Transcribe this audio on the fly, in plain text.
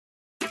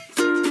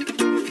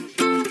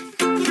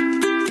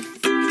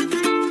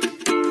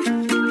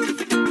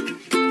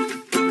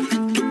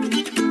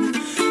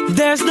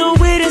There's no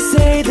way to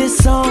say this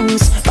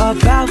song's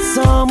about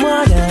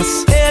someone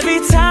else. Every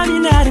time you're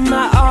not in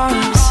my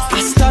arms,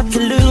 I start to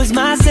lose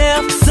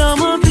myself.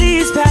 Someone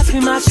please pass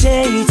me my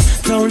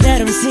shades, don't let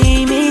them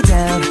see me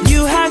down.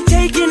 You have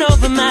taken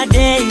over my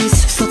days,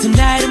 so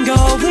tonight I'm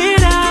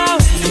going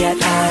out. Yet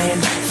I'm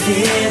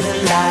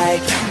feeling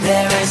like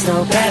there is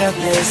no better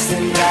place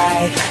than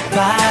right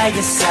by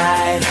your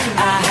side.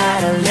 I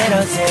had a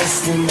little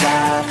taste and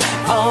I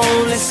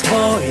only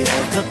spoiled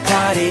the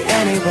party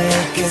anyway,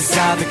 'cause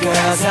all the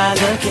girls are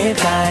looking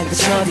fine, but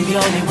you're the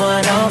only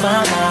one on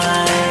my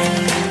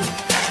mind.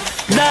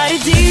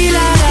 La-di-dee,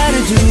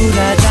 la-da-da-do,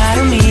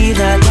 la-da-da-me,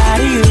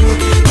 la-da-da-you.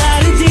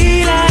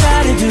 La-di-dee,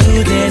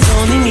 la-da-da-do, there's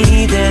only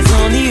me, there's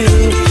only you.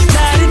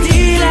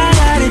 La-di-dee,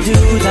 la-da-da-do,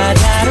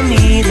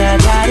 la-da-da-me,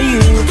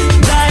 la-da-da-you.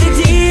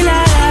 La-di-dee,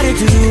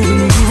 la-da-da-do,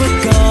 when you were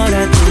gone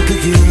I think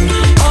of you.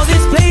 All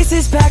this place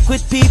is packed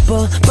with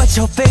people, but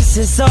your face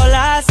is all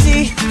I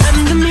see.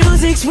 And the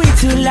music's way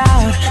too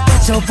loud,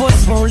 but your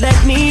voice won't let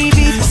me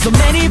be. So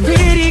many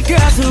pretty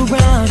girls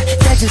around,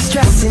 they're just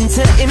dressing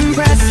to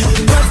impress,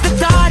 but the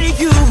thought of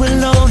you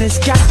alone has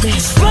got me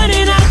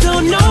spinning. I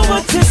don't know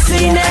what to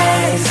say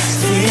next.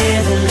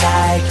 Feeling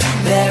like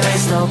there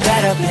is no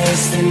better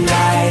place than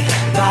right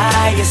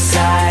by your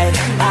side.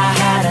 I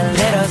had a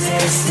little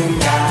taste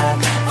and I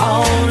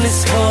only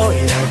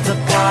spoiled the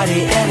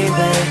party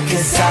anyway,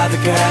 'cause all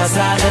the girls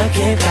are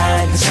looking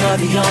fine, but you're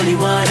the only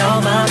one on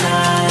my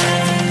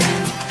mind.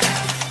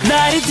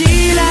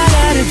 La-di-dee,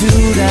 la-da-da-do,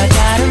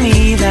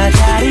 la-da-da-me,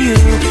 la-da-da-you.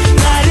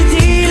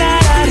 La-di-dee,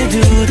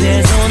 la-da-da-do,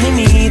 there's only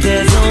me,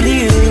 there's only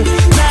you.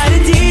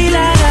 La-di-dee,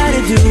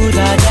 la-da-da-do,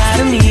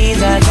 la-da-da-me,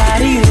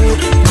 la-da-da-you.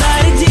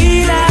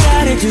 La-di-dee,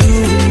 la-da-da-do,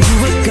 when you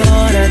were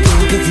gone I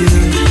think of you.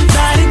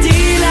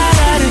 La-di-dee,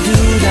 la-da-da-do,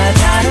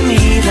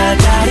 la-da-da-me,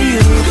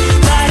 la-da-da-you.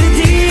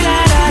 La-di-dee,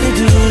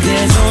 la-da-da-do,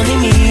 there's only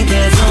me,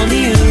 there's only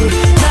you.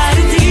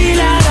 La-di-dee,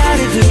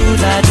 la-da-da-do,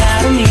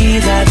 la-da-da-me,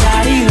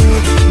 la-da-da-you.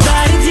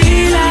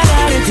 La-di-dee,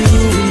 la-da-da-do,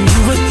 when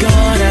you were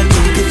gone I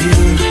think of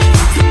you.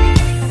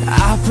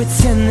 I'll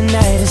pretend the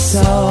night is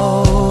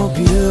so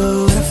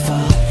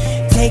beautiful,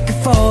 take a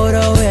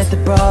photo with the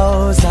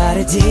bros.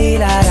 La-da-dee,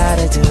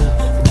 la-da-da-do,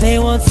 they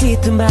won't see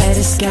through my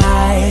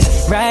disguise,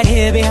 right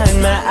here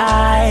behind my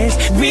eyes,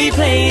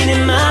 replaying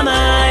in my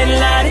mind.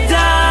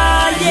 La-da-da,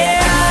 yeah.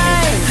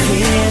 I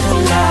feel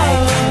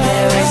like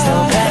there is no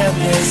better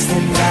place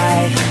than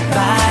right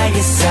by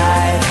your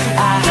side.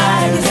 I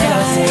had a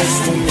little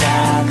taste and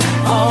I'm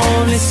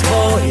only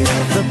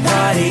spoiled the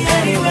party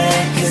anyway,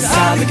 'cause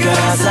all the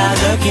girls are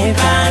looking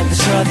fine, but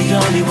you're the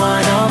only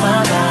one on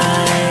my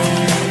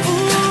mind.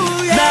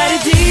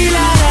 La-di-dee,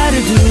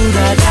 la-da-da-do,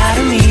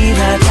 la-da-da-me,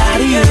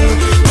 la-da-da-you.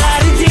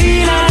 La-di-dee,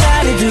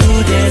 la-da-da-do,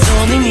 there's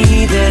only me,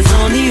 there's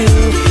only you.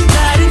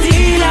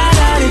 La-di-dee,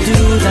 la-da-da-do,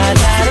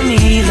 la-da-da-me,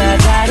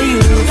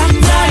 la-da-da-you.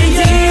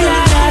 La-di-dee,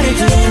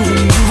 la-da-da-do,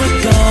 when you were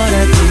gone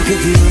I think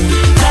of you.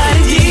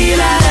 La-di-dee,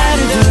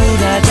 la-da-da-do,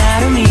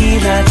 la-da-da-me,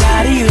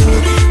 la-da-da-you.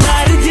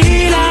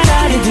 La-di-dee,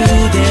 la-da-da-do,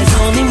 there's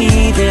only me,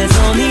 there's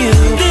only you.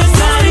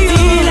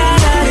 La-di-dee,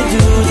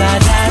 la-da-da-do,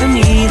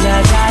 la-da-da-me,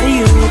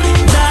 la-da-da-you.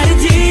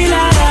 La-di-dee,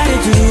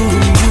 la-da-da-do,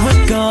 when you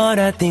were gone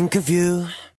I think of you.